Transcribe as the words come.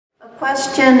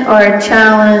Question or a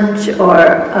challenge or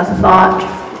a thought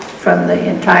from the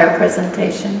entire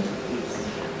presentation?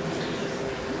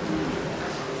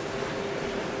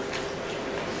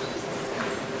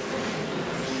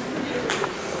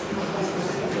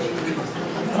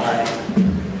 Hi.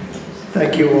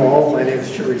 Thank you all. My name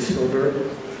is Jerry Silver.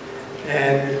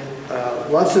 And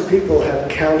lots of people have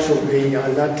counseled me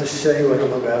on not to say what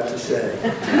I'm about to say.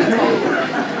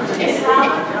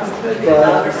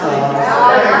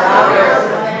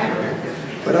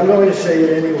 But I'm going to say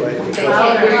it anyway.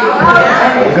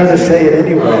 I'm going to say it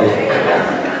anyway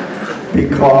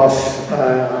because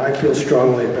I feel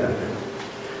strongly about it.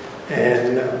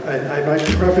 And I might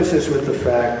preface this with the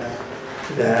fact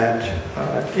that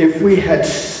if we had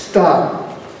stopped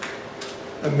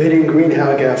emitting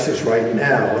greenhouse gases right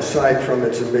now, aside from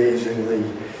its amazingly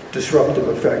disruptive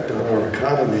effect on our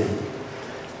economy,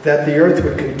 that the Earth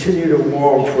would continue to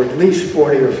warm for at least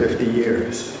 40 or 50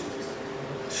 years.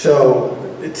 So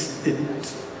it's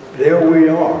there we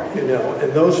are, you know,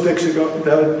 and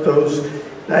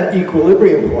that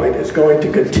equilibrium point is going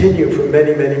to continue for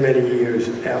many, many, many years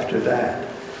after that.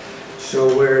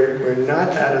 So we're not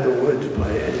out of the woods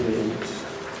by any means.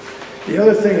 The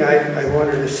other thing I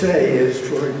wanted to say is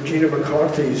for Georgina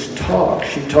McCarthy's talk,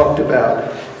 she talked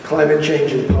about climate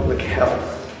change and public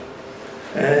health.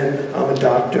 And I'm a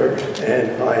doctor,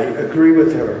 and I agree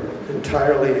with her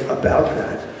entirely about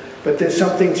that. But there's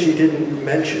something she didn't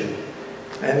mention,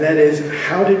 and that is,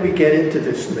 how did we get into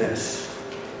this mess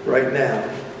right now?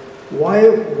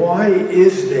 Why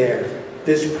is there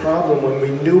this problem when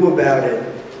we knew about it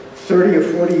 30 or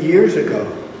 40 years ago?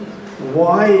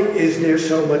 Why is there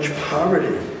so much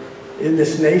poverty in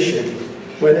this nation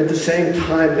when at the same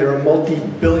time there are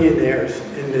multi-billionaires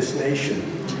in this nation?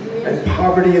 And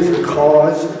poverty is the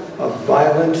cause of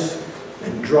violence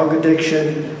and drug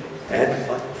addiction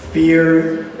and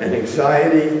fear and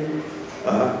anxiety.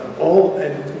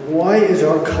 And why is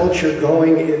our culture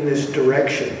going in this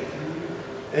direction?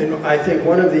 And I think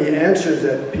one of the answers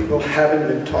that people haven't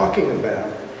been talking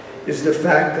about is the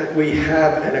fact that we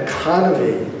have an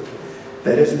economy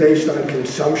that is based on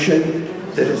consumption,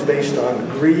 that is based on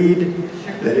greed,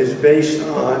 that is based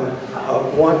on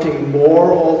wanting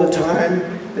more all the time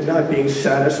and not being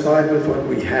satisfied with what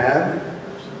we have.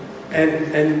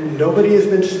 And nobody has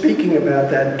been speaking about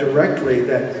that directly,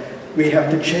 that we have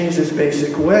to change this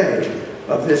basic way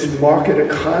of this market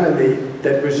economy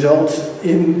that results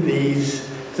in these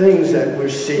things that we're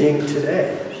seeing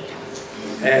today.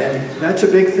 And that's a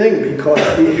big thing because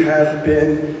we have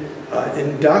been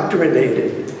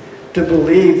indoctrinated to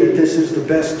believe that this is the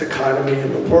best economy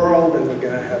in the world and we're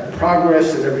going to have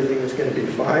progress and everything is going to be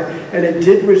fine. And it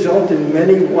did result in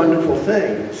many wonderful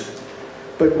things.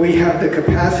 But we have the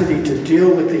capacity to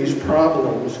deal with these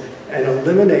problems and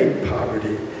eliminate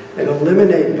poverty and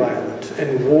eliminate violence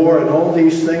and war and all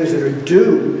these things that are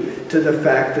due to the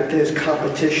fact that there's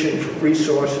competition for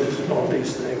resources and all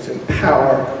these things, and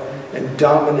power and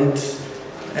dominance.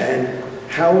 And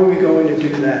how are we going to do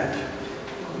that?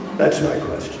 That's my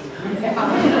question.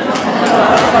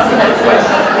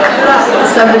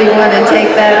 Somebody want to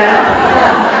take that out?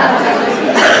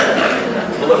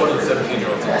 We'll let one of the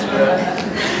 17-year-olds answer that.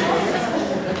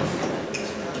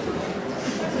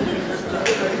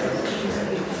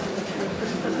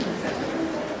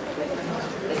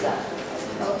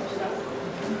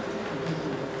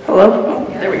 Hello? Oh,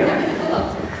 there we go.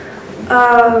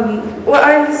 What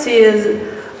I see is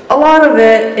a lot of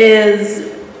it is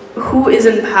who is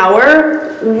in power.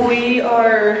 We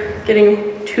are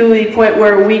getting to the point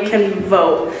where we can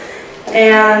vote.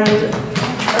 And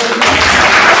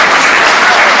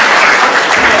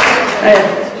I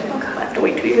have to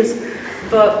wait 2 years.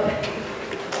 But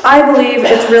I believe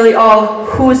it's really all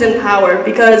who's in power,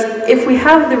 because if we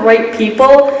have the right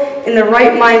people in the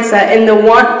right mindset and the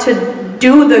want to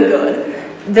do the good,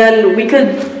 then we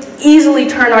could easily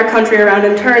turn our country around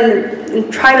and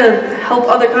try to help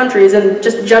other countries and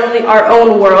just generally our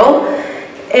own world.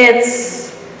 I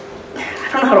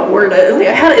don't know how to word it.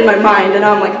 I had it in my mind and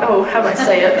I'm like, oh, how do I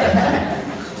say it?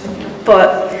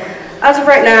 But as of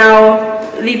right now,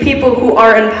 the people who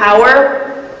are in power,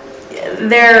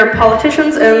 they're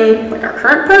politicians, and like our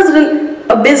current president,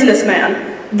 a businessman.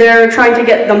 They're trying to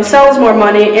get themselves more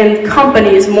money and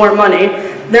companies more money.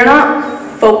 They're not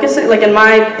focusing, like in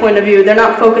my point of view, they're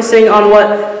not focusing on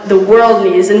what the world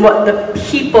needs and what the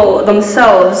people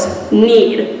themselves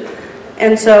need.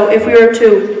 And so if we were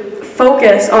to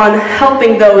focus on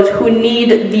helping those who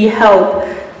need the help,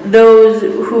 those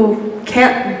who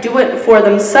can't do it for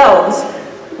themselves,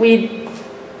 we'd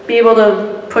be able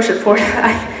to push it forward.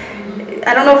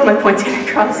 I don't know if my point's getting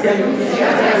across yet.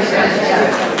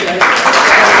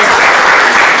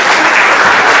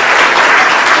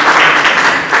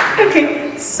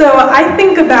 So I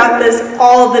think about this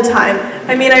all the time.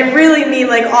 I mean, I really mean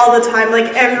like all the time,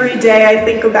 like every day I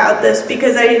think about this,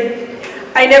 because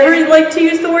I never like to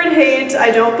use the word hate. I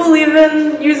don't believe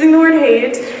in using the word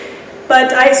hate,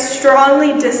 but I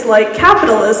strongly dislike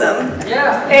capitalism.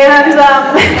 Yeah. And so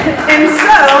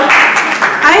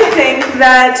I think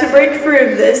that to break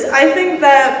free of this, I think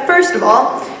that first of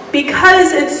all,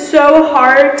 because it's so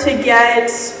hard to get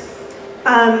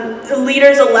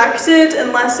leaders elected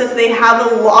unless if they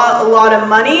have a lot of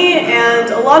money,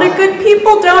 and a lot of good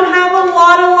people don't have a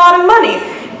lot of money.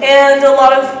 And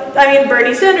I mean,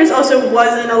 Bernie Sanders also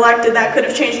wasn't elected. That could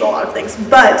have changed a lot of things.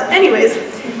 But anyways,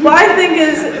 what I think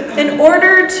is, in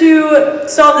order to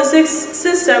solve the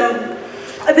system,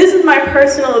 this is my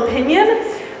personal opinion.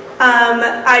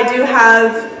 I do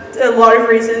have a lot of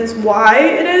reasons why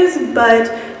it is, but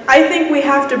I think we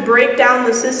have to break down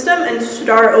the system and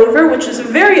start over, which is a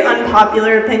very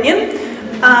unpopular opinion.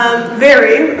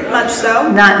 Very much so.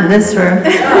 Not in this room.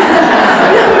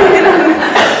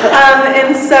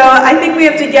 And so I think we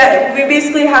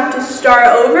basically have to start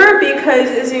over, because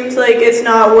it seems like it's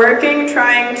not working,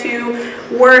 trying to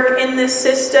work in this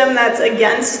system that's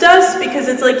against us, because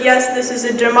it's like, yes, this is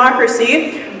a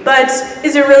democracy, but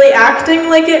is it really acting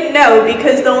like it? No,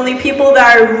 because the only people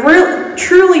that are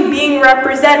truly being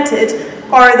represented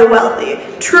are the wealthy.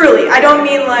 Truly. I don't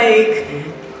mean like,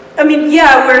 I mean,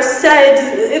 yeah, it's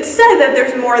said that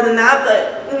there's more than that,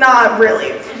 but not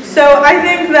really. So I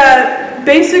think that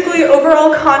basically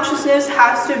overall consciousness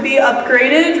has to be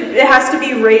upgraded. It has to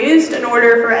be raised in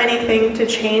order for anything to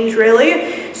change,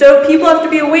 really. So people have to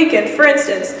be awakened. For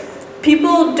instance,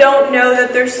 people don't know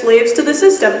that they're slaves to the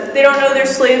system. They don't know they're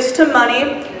slaves to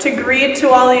money, to greed, to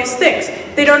all these things.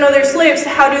 They don't know they're slaves.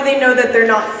 How do they know that they're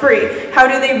not free? How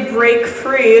do they break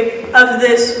free of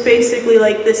this, basically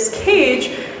like this cage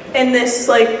and this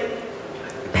like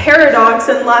paradox,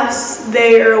 unless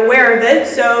they are aware of it?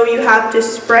 So you have to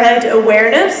spread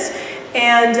awareness.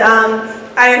 And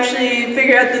I actually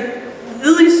figured out that,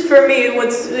 at least for me,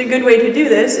 what's a good way to do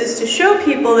this is to show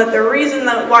people that the reason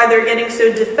that why they're getting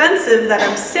so defensive that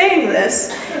I'm saying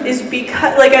this is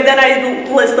because, like, then I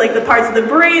list like the parts of the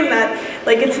brain that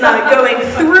like it's not going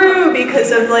through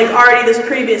because of like already this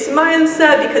previous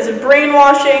mindset, because of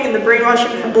brainwashing and the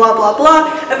brainwashing from blah blah blah.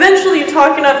 Eventually you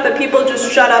talk enough that people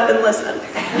just shut up and listen. So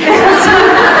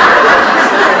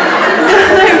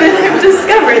I've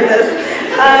discovered this.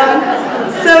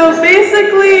 So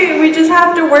basically, we just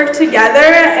have to work together,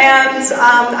 and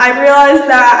I realized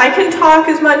that I can talk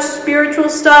as much spiritual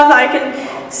stuff, I can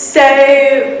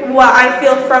say what I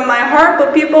feel from my heart,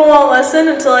 but people won't listen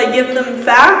until I give them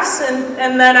facts,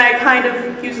 and then I kind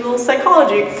of use a little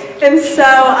psychology. And so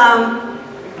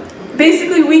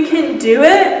basically we can do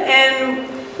it, and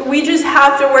we just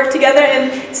have to work together,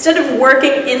 and instead of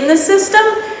working in the system,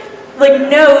 like,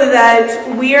 know that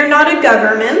we are not a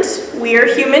government, we are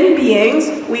human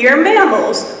beings, we are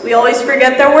mammals. We always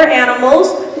forget that we're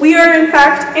animals. We are in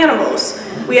fact animals.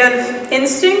 We have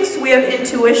instincts, we have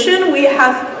intuition, we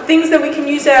have things that we can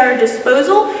use at our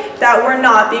disposal that we're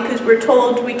not, because we're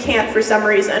told we can't for some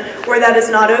reason, or that is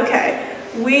not okay.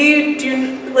 We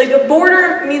do, like, a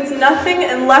border means nothing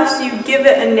unless you give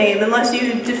it a name, unless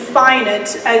you define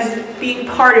it as being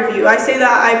part of you. I say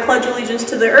that I pledge allegiance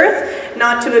to the earth,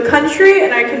 not to a country,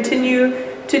 and I continue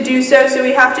to do so. So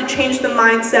we have to change the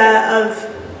mindset of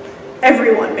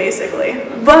everyone, basically.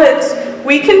 But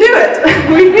we can do it.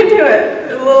 We can do it.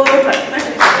 A little time.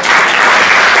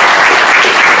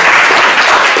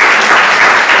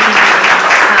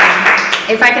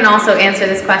 If I can also answer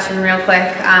this question real quick,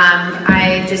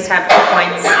 I just have 2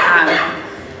 points.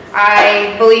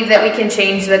 I believe that we can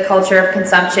change the culture of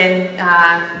consumption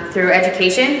through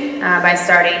education by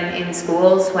starting in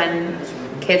schools when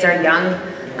kids are young,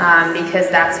 because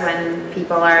that's when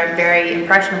people are very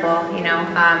impressionable, you know.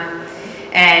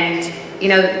 And, you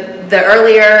know, the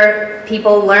earlier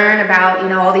people learn about, you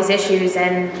know, all these issues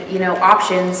and, you know,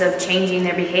 options of changing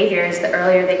their behaviors, the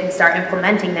earlier they can start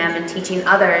implementing them and teaching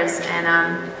others. And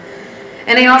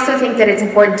I also think that it's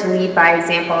important to lead by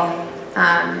example.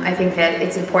 I think that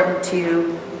it's important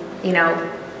to, you know,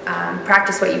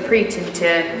 practice what you preach, and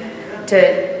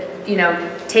to, you know,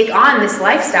 take on this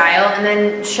lifestyle and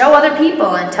then show other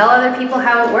people and tell other people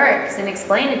how it works and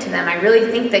explain it to them. I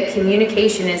really think that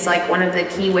communication is like one of the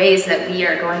key ways that we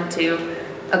are going to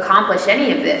accomplish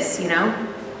any of this, you know?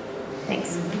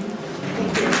 Thanks.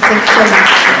 Thanks so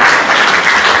much.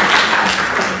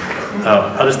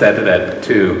 I'll just add to that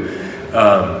too,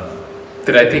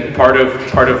 that I think part of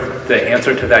the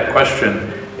answer to that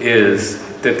question is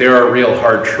that there are real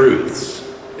hard truths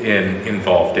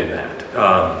involved in that.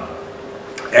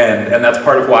 And that's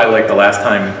part of why, like, the last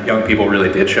time young people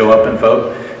really did show up and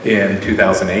vote in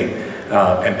 2008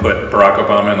 and put Barack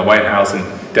Obama in the White House, and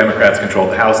Democrats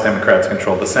controlled the House, Democrats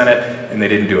controlled the Senate, and they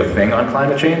didn't do a thing on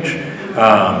climate change.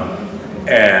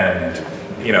 And,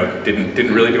 you know,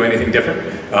 didn't really do anything different.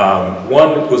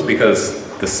 One was because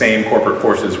the same corporate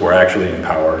forces were actually in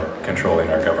power controlling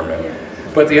our government.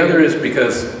 But the other is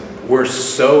because we're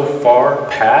so far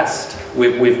past,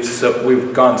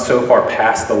 we've gone so far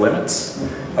past the limits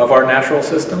of our natural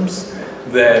systems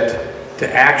that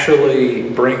to actually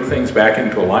bring things back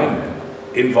into alignment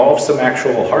involves some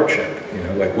actual hardship. You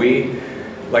know,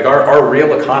 like our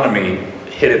real economy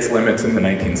hit its limits in the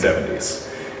 1970s.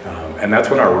 And that's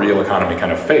when our real economy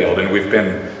kind of failed, and we've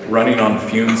been running on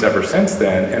fumes ever since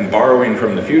then and borrowing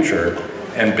from the future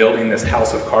and building this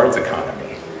house of cards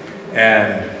economy.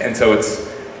 And so it's,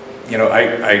 you know, I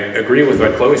agree with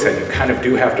what Chloe said. You kind of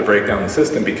do have to break down the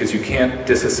system, because you can't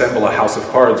disassemble a house of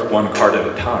cards one card at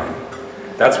a time.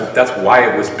 That's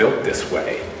why it was built this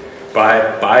way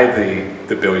by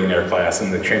the billionaire class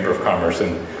and the Chamber of Commerce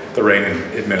and the Reagan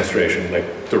administration.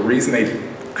 Like, the reason they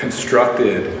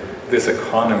constructed this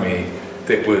economy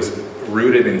that was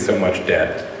rooted in so much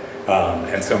debt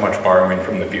and so much borrowing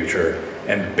from the future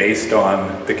and based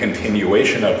on the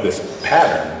continuation of this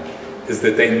pattern is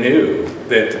that they knew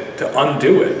that to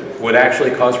undo it would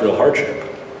actually cause real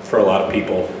hardship for a lot of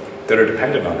people that are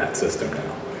dependent on that system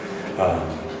now.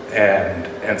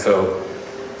 And so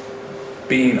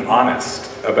being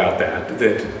honest about that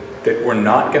we're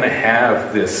not going to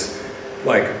have this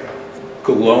like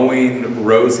glowing,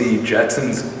 rosy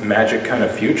Jetsons magic kind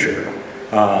of future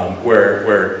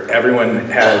where everyone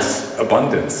has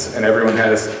abundance and everyone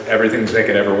has everything they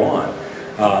could ever want.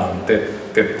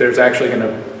 That there's actually going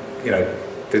to, you know,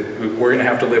 that we're going to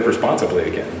have to live responsibly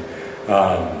again.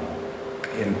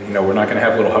 And, you know, we're not going to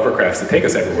have little hovercrafts that take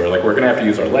us everywhere. Like, we're going to have to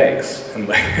use our legs and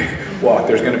like walk.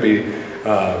 There's going to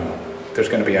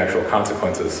be actual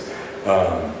consequences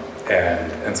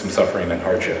and some suffering and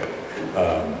hardship.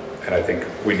 And I think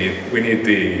we need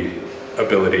the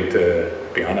ability to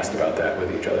be honest about that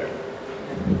with each other.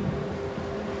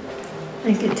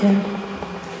 Thank you, Tim.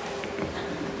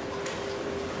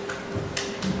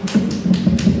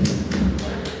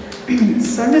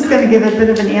 So I'm just going to give a bit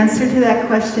of an answer to that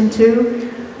question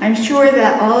too. I'm sure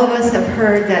that all of us have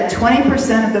heard that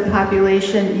 20% of the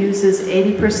population uses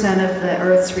 80% of the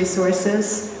Earth's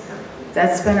resources.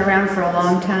 That's been around for a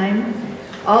long time.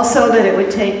 Also that it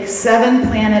would take 7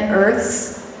 planet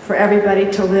Earths for everybody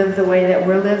to live the way that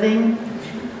we're living.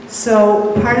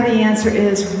 So part of the answer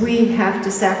is we have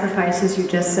to sacrifice, as you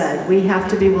just said. We have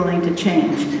to be willing to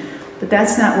change. But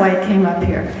that's not why I came up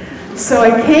here. So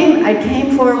I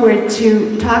came forward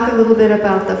to talk a little bit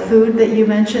about the food that you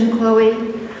mentioned,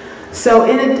 Chloe. So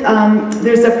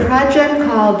there's a project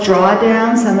called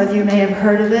Drawdown. Some of you may have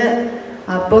heard of it.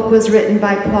 A book was written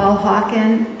by Paul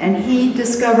Hawken, and he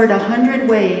discovered 100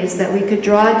 ways that we could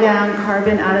draw down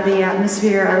carbon out of the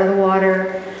atmosphere, out of the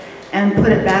water, and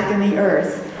put it back in the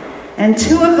earth. And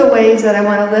 2 of the ways that I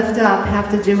want to lift up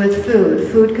have to do with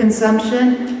food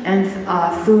consumption and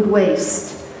food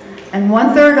waste. And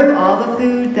 1/3 of all the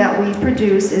food that we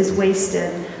produce is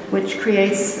wasted, which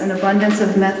creates an abundance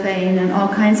of methane and all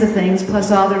kinds of things, plus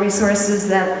all the resources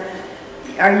that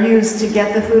are used to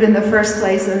get the food in the first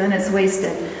place, and then it's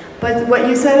wasted. But what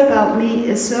you said about meat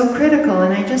is so critical,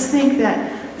 and I just think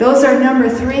that those are number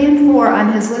 3 and 4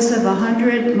 on his list of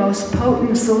 100 most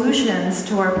potent solutions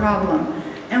to our problem.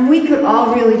 And we could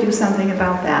all really do something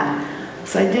about that.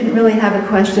 So I didn't really have a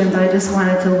question, but I just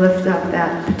wanted to lift up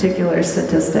that particular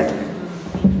statistic.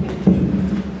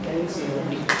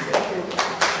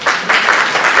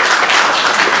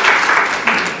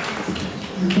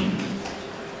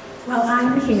 Well,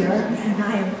 I'm here, and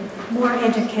I am more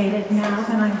educated now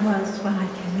than I was when I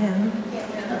came in.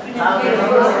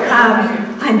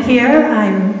 I'm here.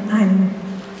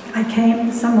 I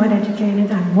came somewhat educated.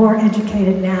 I'm more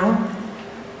educated now,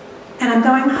 and I'm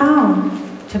going home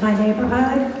to my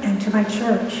neighborhood and to my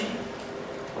church.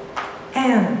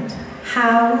 And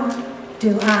how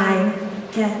do I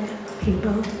get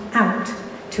people out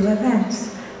to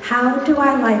events? How do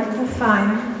I light the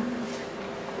fire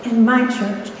in my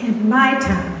church, in my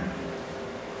town?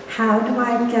 How do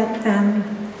I get them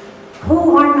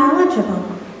who are knowledgeable,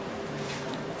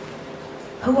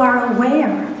 who are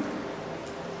aware,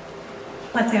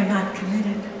 but they're not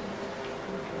committed?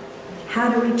 How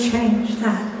do we change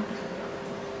that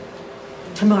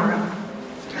tomorrow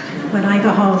when I go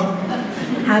home?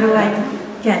 How do I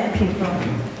get people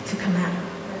to come out?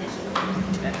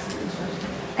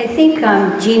 I think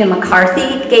Gina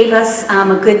McCarthy gave us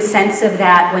a good sense of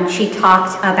that when she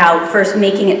talked about first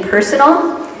making it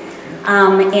personal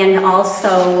and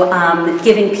also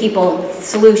giving people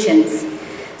solutions.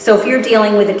 So if you're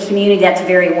dealing with a community that's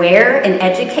very aware and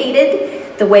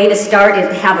educated, the way to start is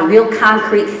to have a real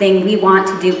concrete thing. We want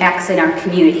to do X in our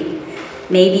community.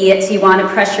 Maybe it's you want to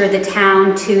pressure the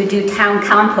town to do town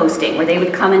composting, where they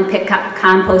would come and pick up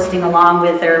composting along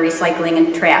with their recycling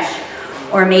and trash.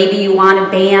 Or maybe you want to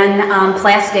ban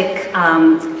plastic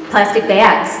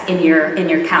bags in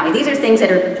your county. These are things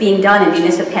that are being done in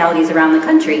municipalities around the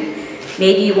country.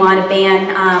 Maybe you want to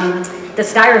ban the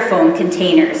styrofoam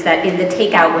containers that in the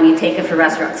takeout when you take it for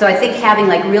restaurants. So I think having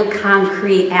like real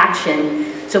concrete action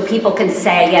so people can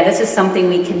say, yeah, this is something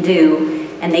we can do,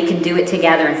 and they can do it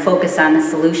together and focus on the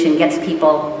solution, gets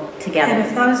people together. And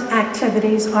if those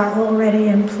activities are already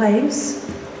in place,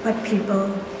 but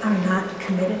people are not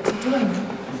committed to doing them.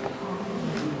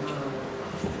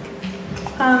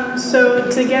 So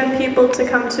to get people to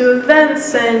come to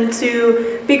events and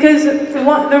to, because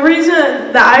the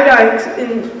reason that I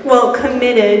got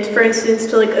committed, for instance,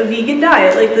 to like a vegan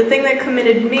diet, like the thing that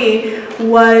committed me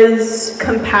was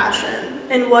compassion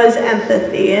and was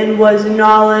empathy and was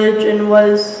knowledge and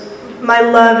was my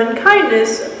love and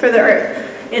kindness for the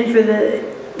earth and for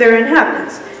their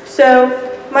inhabitants. So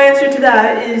my answer to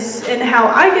that is, and how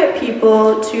I get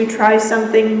people to try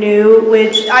something new,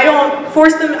 which I don't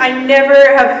force them. I never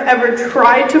have ever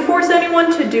tried to force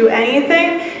anyone to do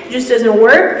anything. It just doesn't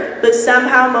work. But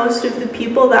somehow most of the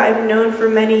people that I've known for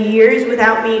many years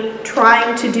without me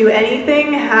trying to do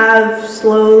anything have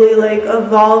slowly like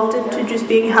evolved into just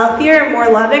being healthier and more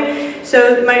loving.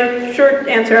 So my short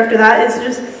answer after that is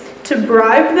just to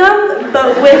bribe them,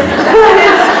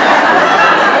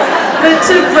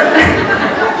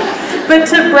 but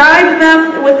to bribe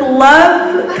them with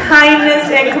love, kindness,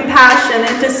 and compassion,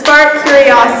 and to spark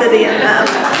curiosity in them.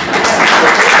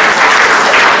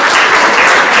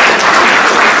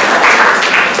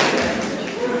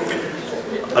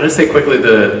 I'll just say quickly,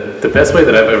 the best way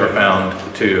that I've ever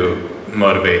found to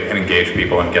motivate and engage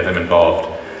people and get them involved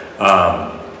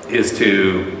is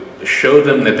to show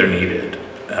them that they're needed.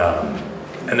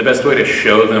 And the best way to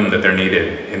show them that they're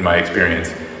needed, in my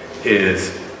experience,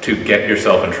 is to get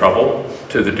yourself in trouble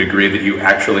to the degree that you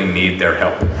actually need their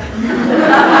help.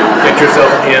 Get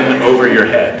yourself in over your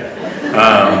head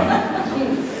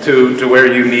to where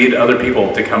you need other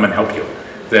people to come and help you.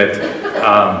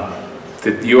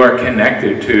 That you are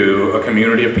connected to a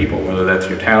community of people, whether that's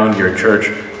your town, your church,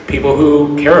 people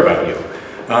who care about you.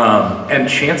 And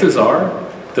chances are,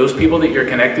 those people that you're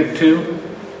connected to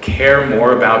care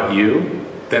more about you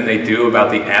than they do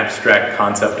about the abstract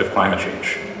concept of climate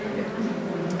change.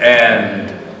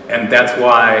 And that's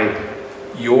why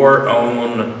your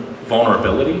own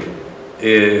vulnerability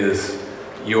is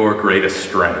your greatest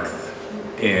strength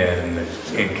in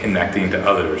connecting to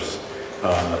others,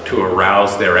 to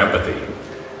arouse their empathy.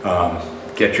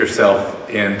 Get yourself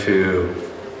into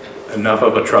enough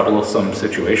of a troublesome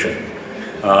situation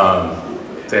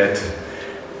that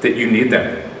you need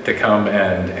them to come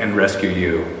and rescue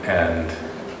you and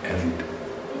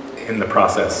in the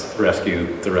process rescue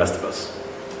the rest of us.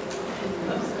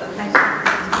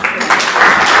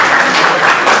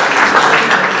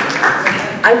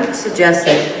 I would suggest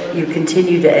that you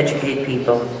continue to educate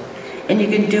people, and you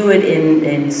can do it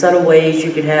in subtle ways.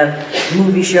 You could have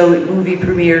movie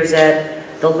premieres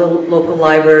at the local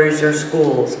libraries or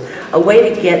schools. A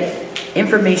way to get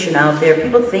information out there.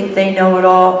 People think they know it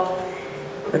all,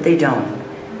 but they don't.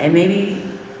 And maybe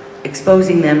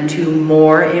exposing them to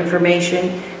more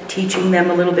information, teaching them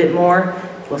a little bit more,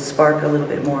 will spark a little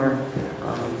bit more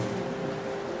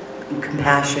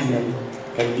compassion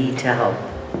and need to help.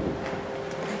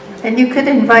 And you could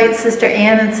invite Sister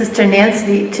Ann and Sister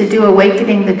Nancy to do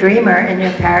Awakening the Dreamer in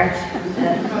your parish.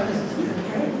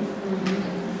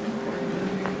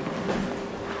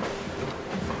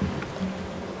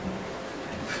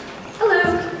 Hello.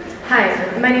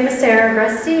 Hi, my name is Sarah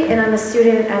Grusty, and I'm a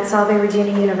student at Salve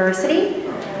Regina University.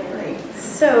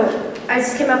 So I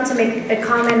just came up to make a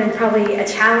comment and probably a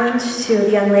challenge to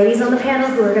the young ladies on the panel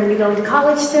who are going to be going to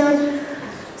college soon.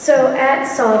 So at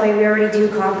Salve, we already do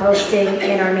composting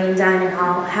in our main dining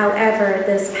hall. However,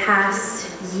 this past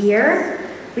year,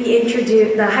 we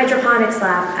introduced, the hydroponics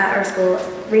lab at our school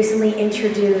recently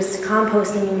introduced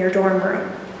composting in your dorm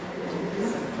room.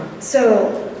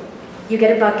 So you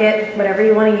get a bucket, whatever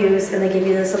you want to use, and they give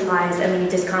you the supplies, and then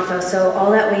you just compost. So all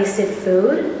that wasted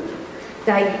food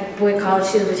that college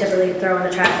students would typically throw in the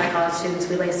trash, like college students,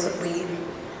 we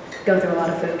go through a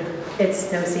lot of food.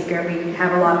 It's no secret, we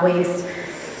have a lot of waste.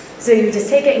 So you just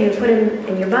take it and you put it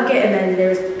in your bucket, and then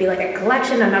there's be like a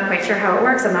collection. I'm not quite sure how it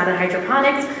works. I'm not in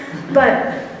hydroponics,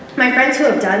 but my friends who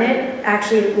have done it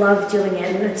actually love doing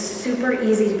it, and it's super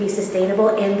easy to be sustainable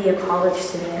and be a college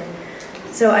student.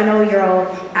 So I know you're all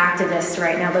activists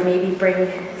right now, but maybe bring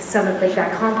some of like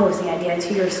that composting idea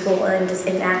to your school and just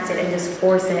enact it and just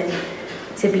force it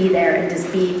to be there and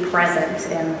just be present.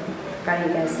 And proud of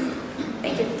you guys.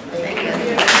 Thank you. Thank you.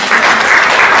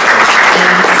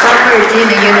 South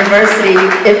Virginia University,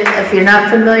 if you're not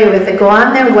familiar with it, go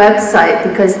on their website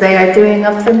because they are doing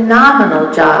a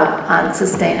phenomenal job on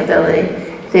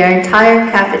sustainability. Their entire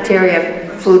cafeteria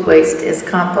food waste is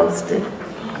composted.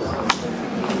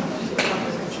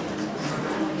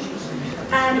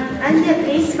 I'm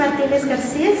Beatriz Martinez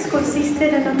Garcia, school sister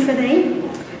at Notre Dame,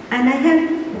 and I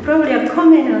have probably a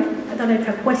comment, or I don't know if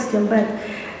a question, but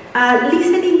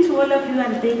listening to all of you,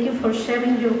 and thank you for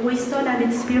sharing your wisdom and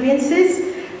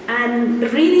experiences, and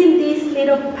reading this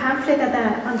little pamphlet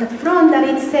on the front that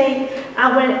it says,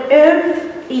 our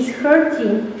earth is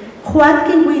hurting, what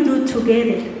can we do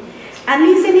together? And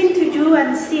listening to you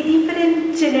and see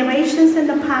different generations in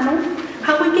the panel,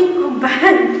 how we can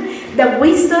combine the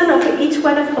wisdom of each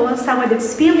one of us, our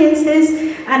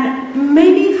experiences, and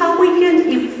maybe how we can,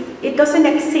 if it doesn't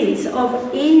exist, or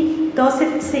it does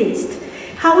exist,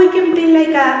 how we can be like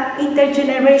a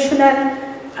intergenerational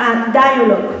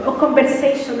dialogue or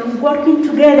conversation and working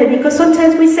together, because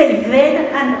sometimes we say them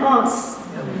and us,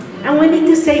 and we need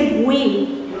to say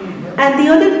we. And the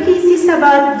other piece is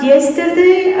about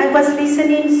yesterday, I was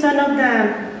listening some of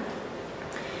the,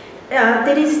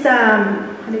 there is the,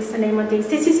 what is the name of this?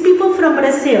 This is people from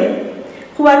Brazil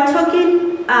who are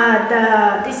talking,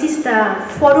 this is the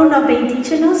Forum of the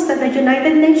Indigenous at the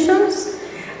United Nations.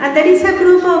 And there is a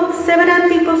group of several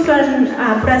people from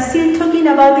Brazil talking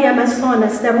about the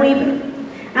Amazonas, the river,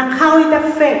 and how it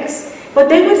affects. But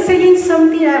they were saying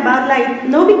something about like,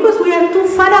 no, because we are too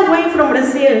far away from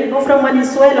Brazil or from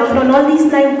Venezuela, from all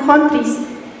these 9 countries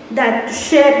that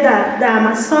share the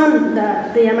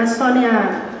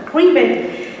Amazonia river.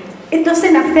 It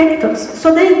doesn't affect us.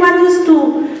 So they want us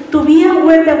to be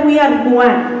aware that we are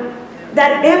one,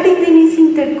 that everything is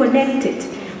interconnected.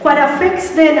 What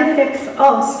affects them affects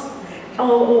us,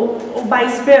 or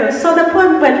vice versa. So the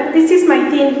point, well, this is my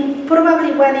thing,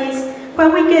 probably one is,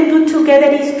 what we can do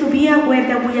together is to be aware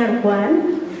that we are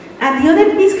one. And the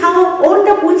other piece, how all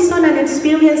the wisdom and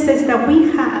experiences that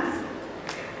we have,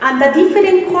 and the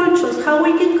different cultures, how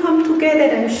we can come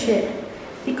together and share.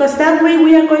 Because that way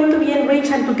we are going to be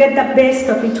enriched and to get the best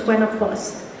of each one of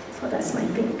us. So that's my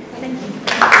thing. Thank you.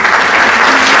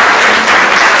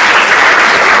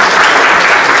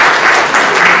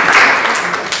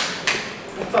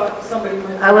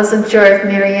 I wasn't sure if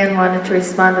Mary Ann wanted to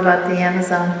respond about the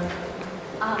Amazon.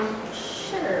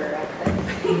 Sure, I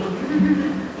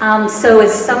could. So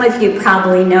as some of you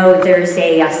probably know, there's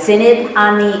a synod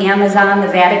on the Amazon the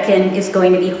Vatican is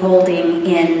going to be holding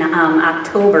in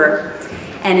October.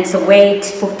 And it's a way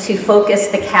to focus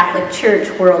the Catholic Church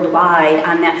worldwide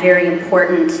on that very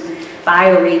important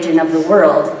bioregion of the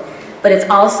world. But it's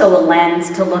also a lens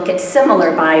to look at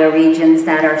similar bioregions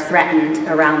that are threatened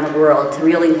around the world, to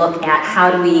really look at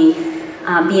how do we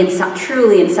be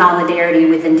truly in solidarity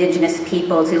with indigenous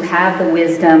peoples who have the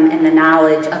wisdom and the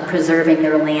knowledge of preserving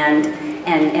their land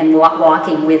and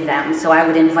walking with them. So I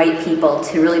would invite people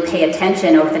to really pay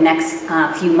attention over the next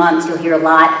few months. You'll hear a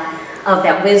lot of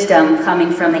that wisdom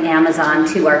coming from the Amazon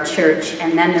to our church,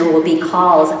 and then there will be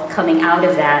calls coming out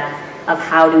of that of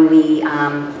how do we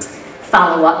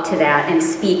follow up to that and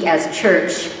speak as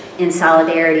church in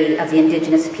solidarity of the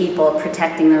indigenous people,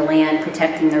 protecting their land,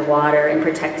 protecting their water, and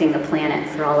protecting the planet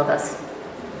for all of us.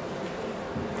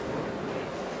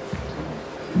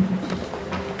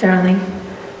 Darling.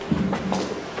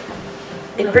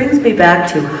 It brings me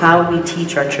back to how we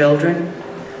teach our children,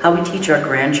 how we teach our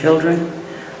grandchildren.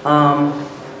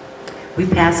 We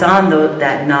pass on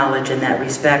that knowledge and that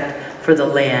respect for the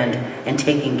land and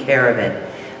taking care of it.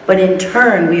 But in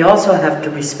turn, we also have to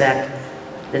respect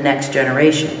the next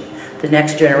generation. The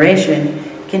next generation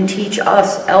can teach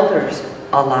us elders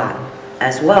a lot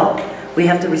as well. We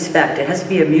have to respect. It has to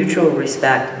be a mutual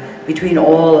respect between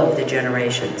all of the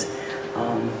generations.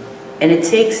 And it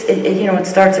takes, it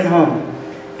starts at home.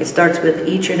 It starts with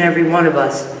each and every one of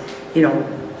us,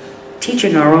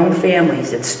 teaching our own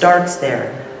families. It starts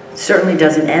there. It certainly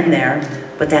doesn't end there,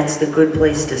 but that's the good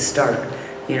place to start.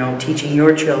 Teaching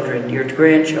your children, your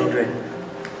grandchildren,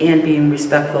 and being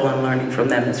respectful and learning from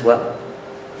them as well.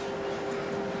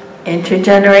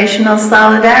 Intergenerational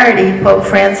solidarity, Pope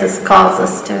Francis calls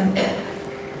us to.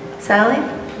 Sally?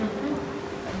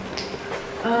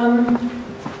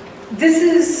 This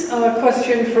is a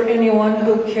question for anyone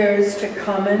who cares to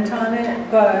comment on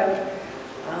it, but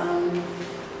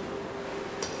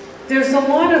there's a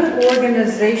lot of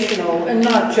organizational, and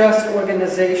not just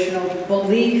organizational,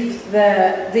 belief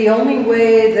that the only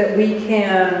way that we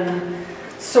can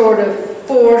sort of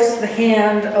force the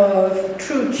hand of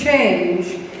true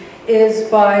change is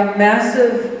by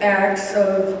massive acts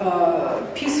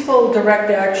of peaceful direct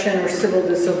action or civil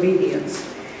disobedience,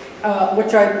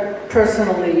 which I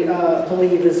personally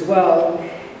believe as well.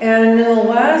 And in the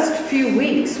last few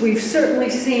weeks, we've certainly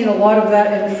seen a lot of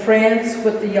that in France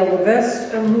with the Yellow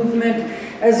Vest movement,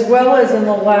 as well as in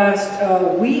the last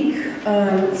week,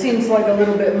 it seems like a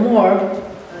little bit more,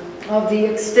 of the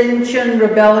Extinction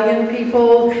Rebellion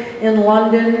people in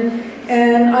London.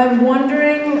 And I'm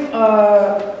wondering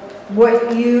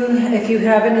if you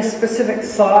have any specific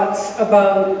thoughts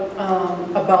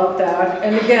about that.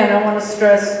 And again, I want to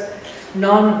stress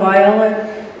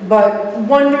nonviolent, but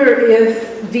wonder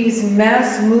if these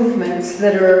mass movements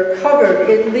that are covered,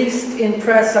 at least in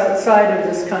press outside of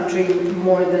this country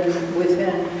more than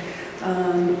within,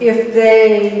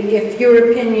 if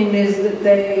your opinion is that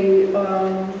they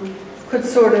could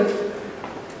sort of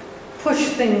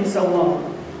push things along.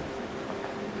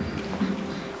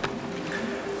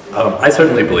 I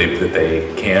certainly believe that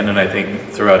they can, and I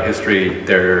think throughout history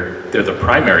they're the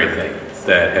primary thing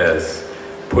that has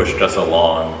pushed us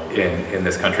along in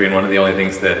this country, and one of the only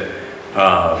things that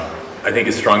I think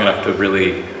is strong enough to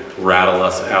really rattle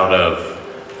us out of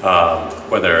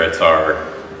whether it's our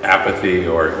apathy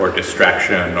or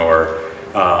distraction or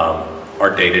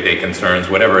our day-to-day concerns,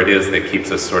 whatever it is that keeps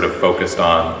us sort of focused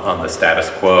on the status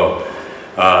quo.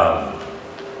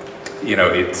 You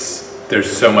know, there's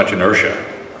so much inertia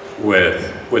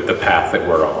with the path that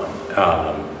we're on,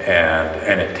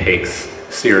 and it takes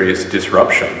serious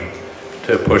disruption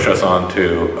to push us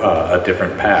onto a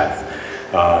different path.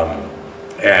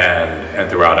 And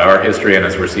throughout our history, and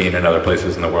as we're seeing in other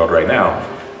places in the world right now,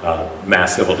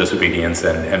 mass civil disobedience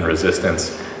and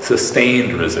resistance,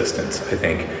 sustained resistance, I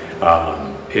think,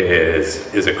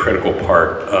 is a critical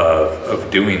part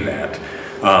of doing that.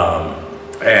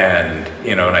 And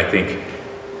you know, and I think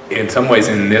in some ways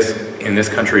in this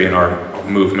country, in our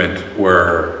movement,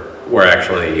 we're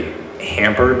actually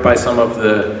hampered by some of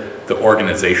the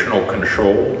organizational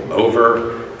control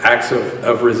over acts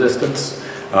of resistance.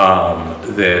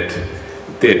 That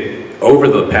over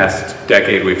the past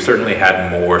decade, we've certainly had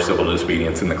more civil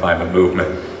disobedience in the climate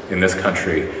movement in this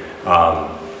country,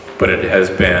 but it has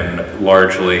been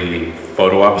largely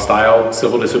photo op style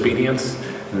civil disobedience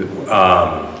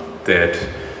that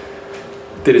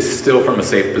is still from a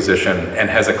safe position and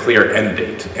has a clear end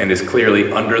date and is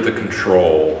clearly under the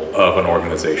control of an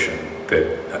organization.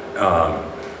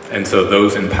 And so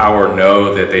those in power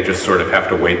know that they just sort of have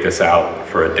to wait this out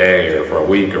for a day or for a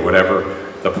week or whatever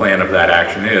the plan of that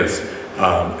action is,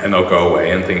 and they'll go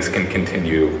away and things can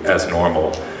continue as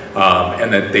normal.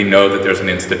 And that they know that there's an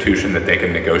institution that they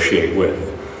can negotiate with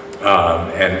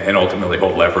and ultimately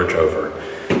hold leverage over.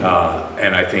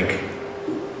 And I think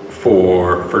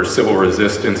for civil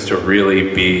resistance to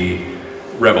really be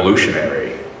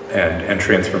revolutionary and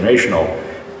transformational,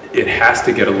 it has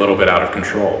to get a little bit out of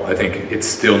control. I think it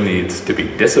still needs to be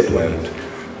disciplined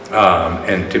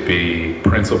and to be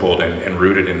principled and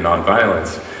rooted in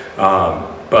nonviolence.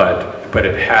 But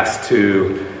it has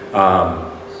to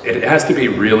be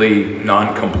really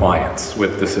non-compliance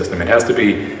with the system. It has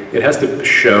to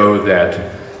show that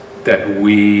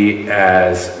we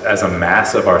as a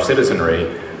mass of our citizenry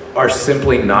are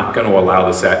simply not going to allow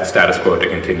the status quo to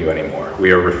continue anymore.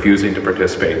 We are refusing to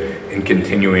participate in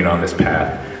continuing on this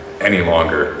path any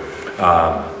longer.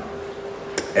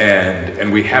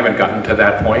 And we haven't gotten to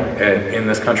that point in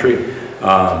this country.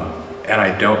 And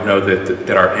I don't know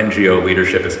that our NGO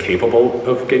leadership is capable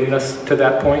of getting us to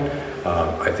that point.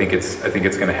 I think it's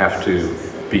going to have to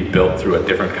be built through a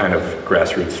different kind of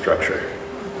grassroots structure.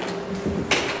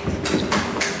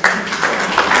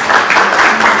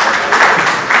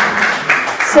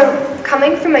 So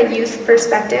coming from a youth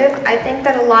perspective, I think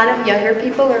that a lot of younger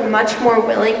people are much more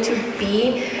willing to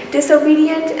be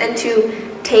disobedient and to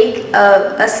take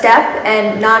a step,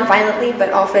 and non-violently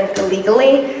but often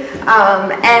illegally.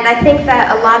 And I think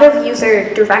that a lot of youth are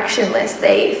directionless.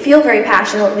 They feel very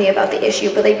passionately about the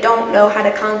issue, but they don't know how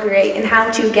to congregate and how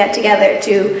to get together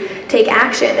to take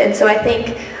action. And so I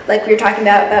think, like we were talking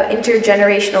about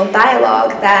intergenerational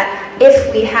dialogue, that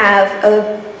if we have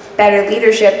a better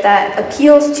leadership that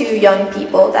appeals to young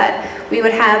people, that we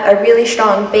would have a really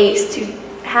strong base to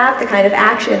have the kind of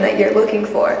action that you're looking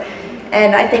for.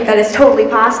 And I think that it's totally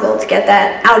possible to get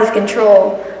that out of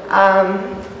control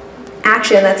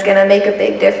action that's going to make a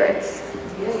big difference.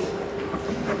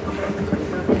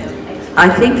 I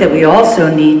think that we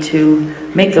also need to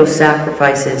make those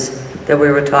sacrifices that we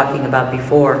were talking about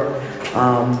before.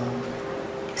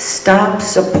 Stop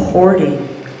supporting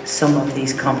some of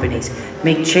these companies.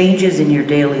 Make changes in your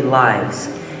daily lives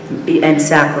and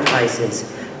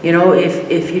sacrifices. You know,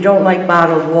 if you don't like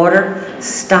bottled water,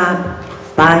 stop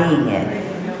buying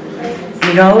it.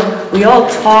 You know, we all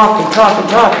talk and talk and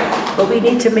talk, but we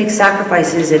need to make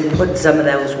sacrifices and put some of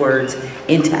those words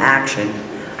into action.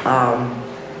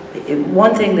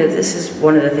 One thing this is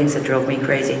one of the things that drove me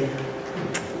crazy.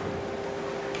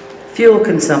 Fuel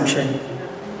consumption.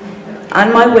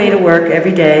 On my way to work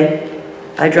every day,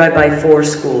 I drive by 4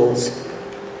 schools,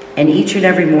 and each and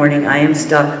every morning I am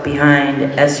stuck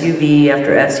behind SUV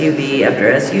after SUV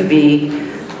after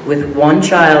SUV with one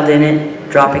child in it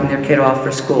dropping their kid off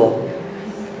for school.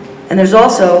 And there's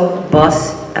also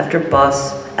bus after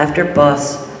bus after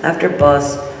bus after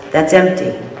bus that's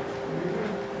empty,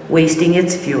 wasting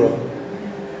its fuel.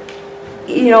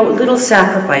 You know, little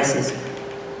sacrifices.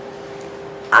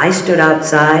 I stood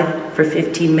outside for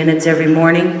 15 minutes every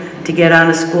morning to get on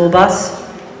a school bus.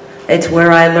 It's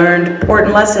where I learned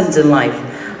important lessons in life.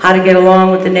 How to get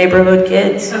along with the neighborhood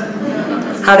kids.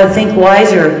 How to think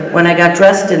wiser when I got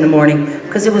dressed in the morning,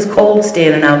 because it was cold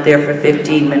standing out there for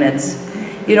 15 minutes.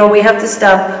 You know, we have to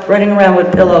stop running around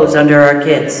with pillows under our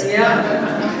kids.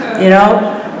 You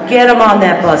know, get them on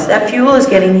that bus. That fuel is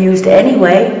getting used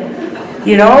anyway,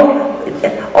 you know?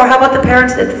 Or how about the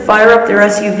parents that fire up their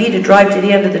SUV to drive to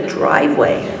the end of the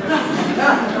driveway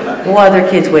while their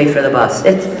kids wait for the bus?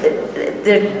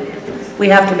 We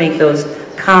have to make those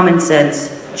common sense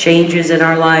changes in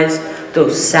our lives,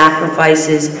 those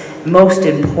sacrifices. Most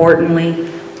importantly,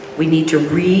 we need to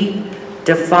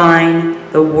redefine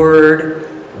the word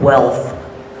wealth.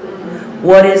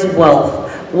 What is wealth?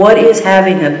 What is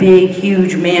having a big,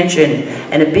 huge mansion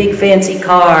and a big fancy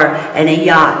car and a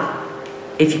yacht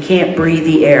if you can't breathe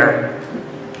the air?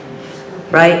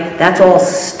 Right? That's all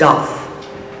stuff.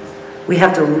 We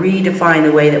have to redefine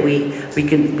the way that we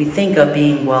think of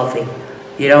being wealthy.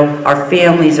 You know, our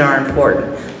families are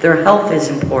important. Their health is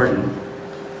important.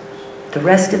 The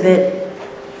rest of it,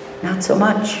 not so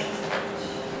much.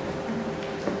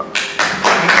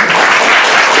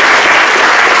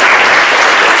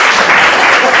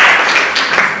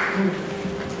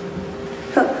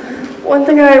 One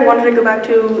thing I wanted to go back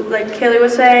to, like Kaylee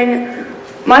was saying,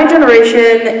 my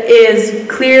generation is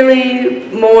clearly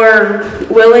more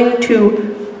willing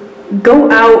to go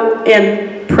out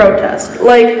and protest.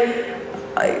 Like,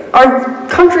 our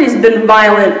country's been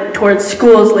violent towards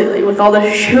schools lately with all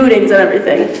the shootings and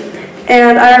everything.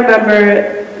 And I remember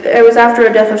it was after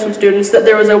a death of some students that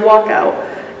there was a walkout.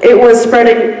 It was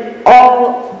spreading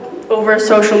all over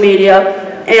social media,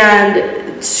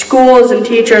 and schools and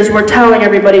teachers were telling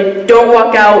everybody, don't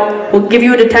walk out, we'll give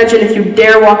you a detention if you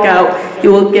dare walk out,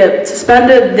 you will get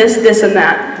suspended, this, and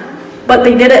that. But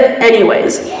they did it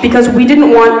anyways, because we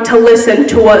didn't want to listen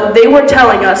to what they were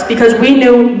telling us, because we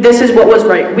knew this is what was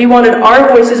right. We wanted our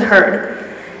voices heard.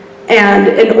 And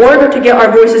in order to get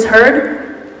our voices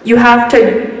heard, you have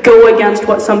to go against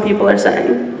what some people are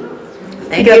saying.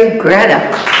 Thank you, Greta.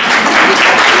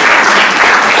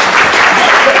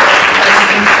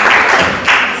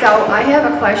 So I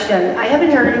have a question. I haven't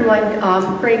heard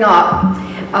anyone bring up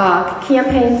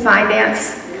campaign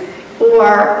finance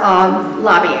or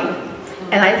lobbying.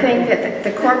 And I think that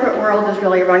the corporate world is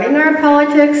really running our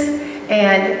politics,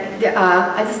 and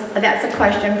that's a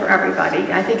question for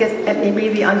everybody. I think it may be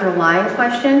the underlying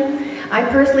question. I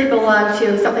personally belong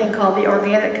to something called the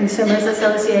Organic Consumers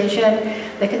Association,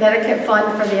 the Connecticut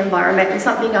Fund for the Environment, and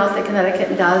something else that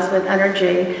Connecticut does with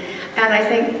energy. And I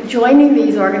think joining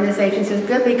these organizations is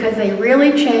good because they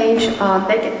really change,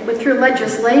 through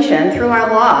legislation, through our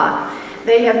law,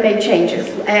 they have made changes.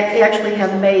 They actually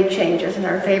have made changes in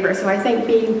our favor. So I think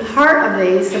being part of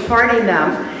these, supporting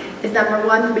them, is number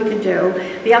one we can do.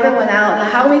 The other one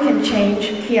out, how we can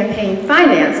change campaign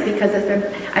finance, because it's been,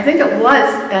 I think it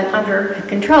was under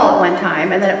control at one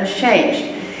time, and then it was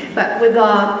changed. But with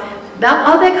all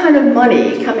that kind of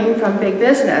money coming from big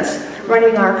business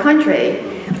running our country,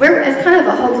 it's kind of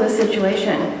a hopeless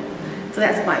situation. So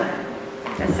that's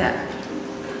it.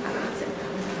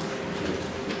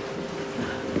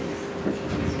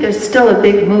 There's still a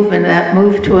big movement, that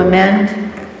move to amend,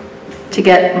 to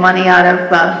get money out of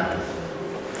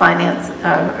finance,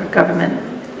 government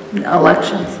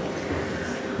elections.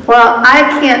 Well,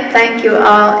 I can't thank you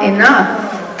all enough.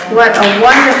 What a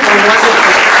wonderful,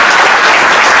 wonderful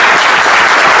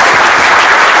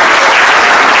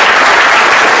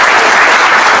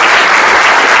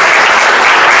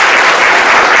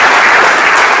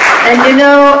And you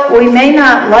know, we may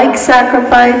not like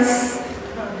sacrifice,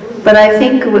 but I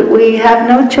think we have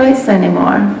no choice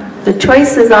anymore. The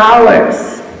choice is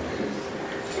ours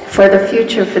for the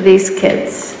future for these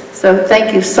kids. So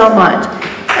thank you so much.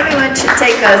 Everyone should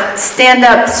take a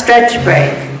stand-up stretch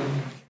break.